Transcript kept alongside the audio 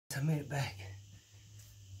I made it back.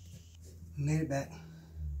 Made it back.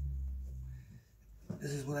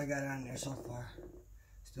 This is what I got on there so far.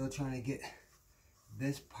 Still trying to get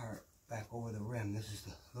this part back over the rim. This is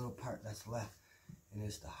the little part that's left. And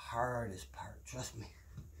it's the hardest part. Trust me.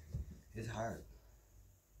 It's hard.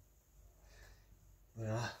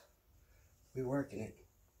 But we working it.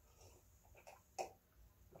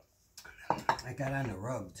 I got on the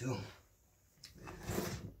rug too.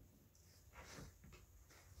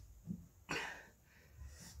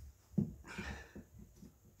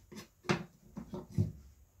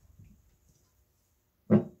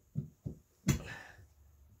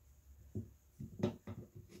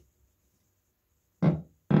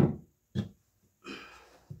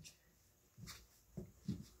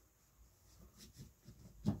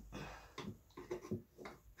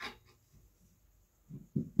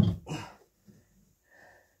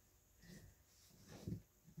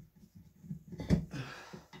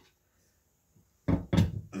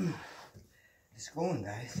 It's going,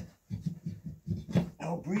 guys.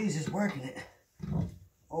 Old Breeze is working it.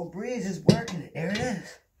 Old Breeze is working it. There it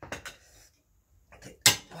is. Take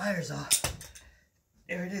the pliers off.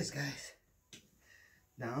 There it is, guys.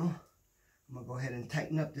 Now, I'm going to go ahead and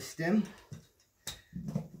tighten up the stem.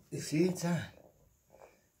 You see, it's on.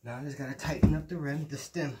 Now I just got to tighten up the rim, the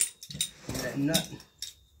stem. That nut.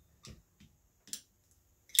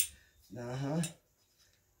 Now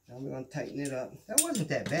we're going to tighten it up. That wasn't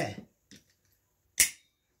that bad.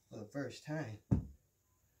 For the first time.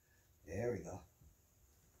 There we go.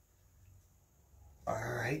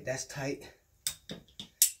 Alright, that's tight.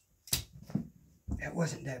 That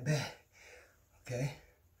wasn't that bad. Okay.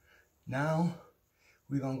 Now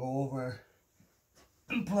we're gonna go over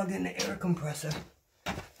and plug in the air compressor.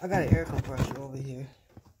 I got an air compressor over here.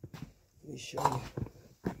 Let me show you.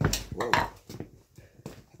 Whoa. I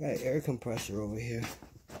got an air compressor over here.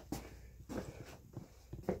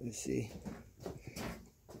 Let's see.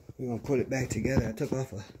 We're gonna put it back together. I took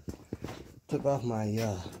off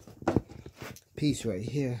my piece right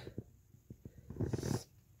here.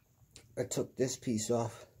 I took this piece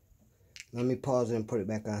off. Let me pause it and put it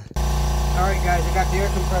back on. Alright guys, I got the air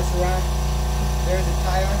compressor on. There's the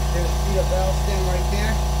tire. There's the valve stem right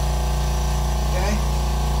there. Okay?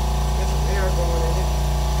 Get some air going in it.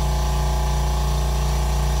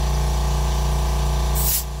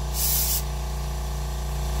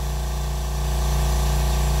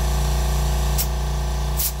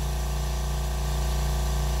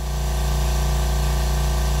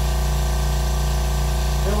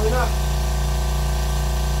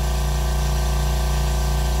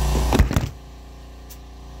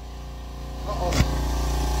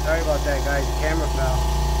 Sorry about that, guys. The camera fell.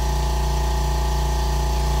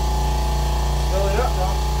 Fill it up,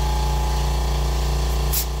 though.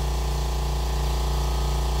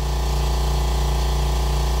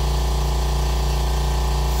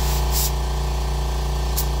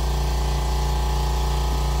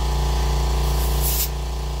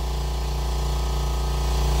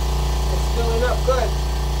 It's filling up good.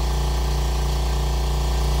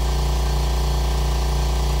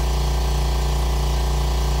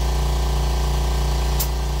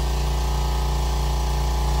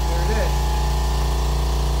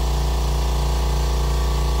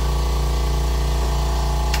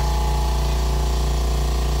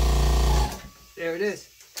 There it is.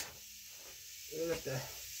 We'll have to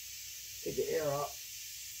take the air out.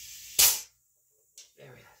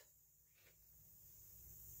 There it is.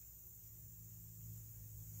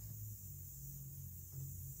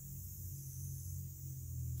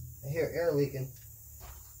 I hear air leaking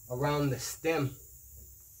around the stem.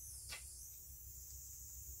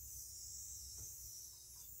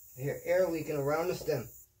 I hear air leaking around the stem.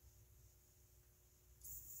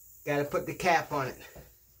 Gotta put the cap on it.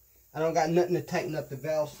 I don't got nothing to tighten up the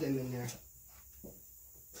valve stem in there.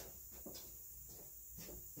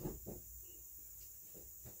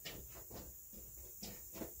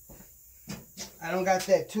 I don't got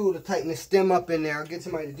that tool to tighten the stem up in there. I'll get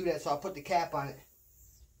somebody to do that, so I'll put the cap on it.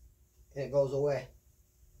 And it goes away.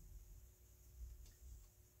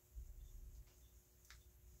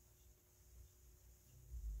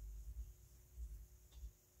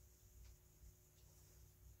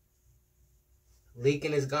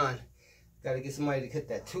 Leaking is gone. Got to get somebody to get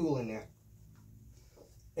that tool in there.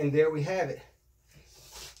 And there we have it.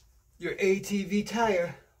 Your ATV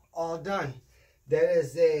tire all done. That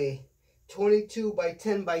is a 22 by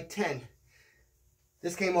 10 by 10.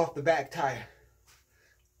 This came off the back tire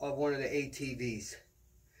of one of the ATVs.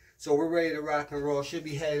 So we're ready to rock and roll. Should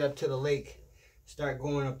be headed up to the lake. Start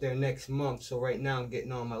going up there next month. So right now I'm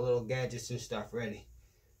getting all my little gadgets and stuff ready.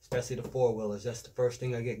 especially the four-wheelers. That's the first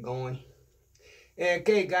thing I get going. And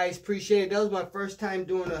okay, guys, appreciate it. That was my first time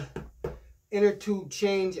doing a inner tube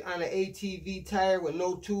change on an ATV tire with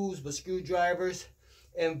no tools but screwdrivers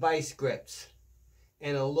and vice grips.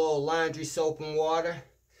 And a little laundry soap and water.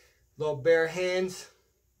 Little bare hands.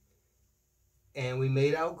 And we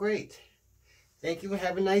made out great. Thank you and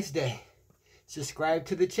have a nice day. Subscribe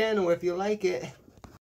to the channel if you like it.